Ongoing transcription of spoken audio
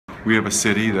we have a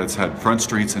city that's had front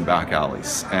streets and back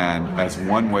alleys, and as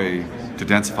one way to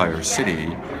densify our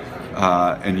city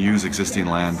and use existing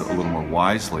land a little more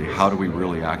wisely, how do we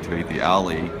really activate the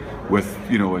alley with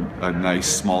a nice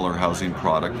smaller housing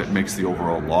product that makes the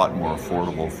overall lot more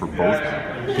affordable for both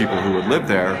people who would live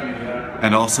there,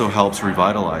 and also helps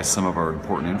revitalize some of our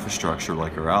important infrastructure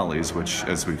like our alleys, which,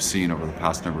 as we've seen over the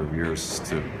past number of years,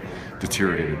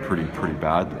 deteriorated pretty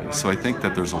badly. So I think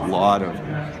that there's a lot of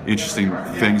interesting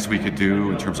things we could do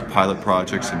in terms of pilot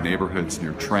projects in neighborhoods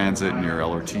near transit, near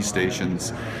LRT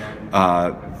stations,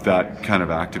 that kind of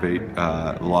activate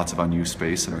lots of unused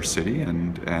space in our city,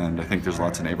 and I think there's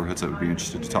lots of neighborhoods that would be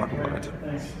interested to talk about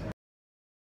it.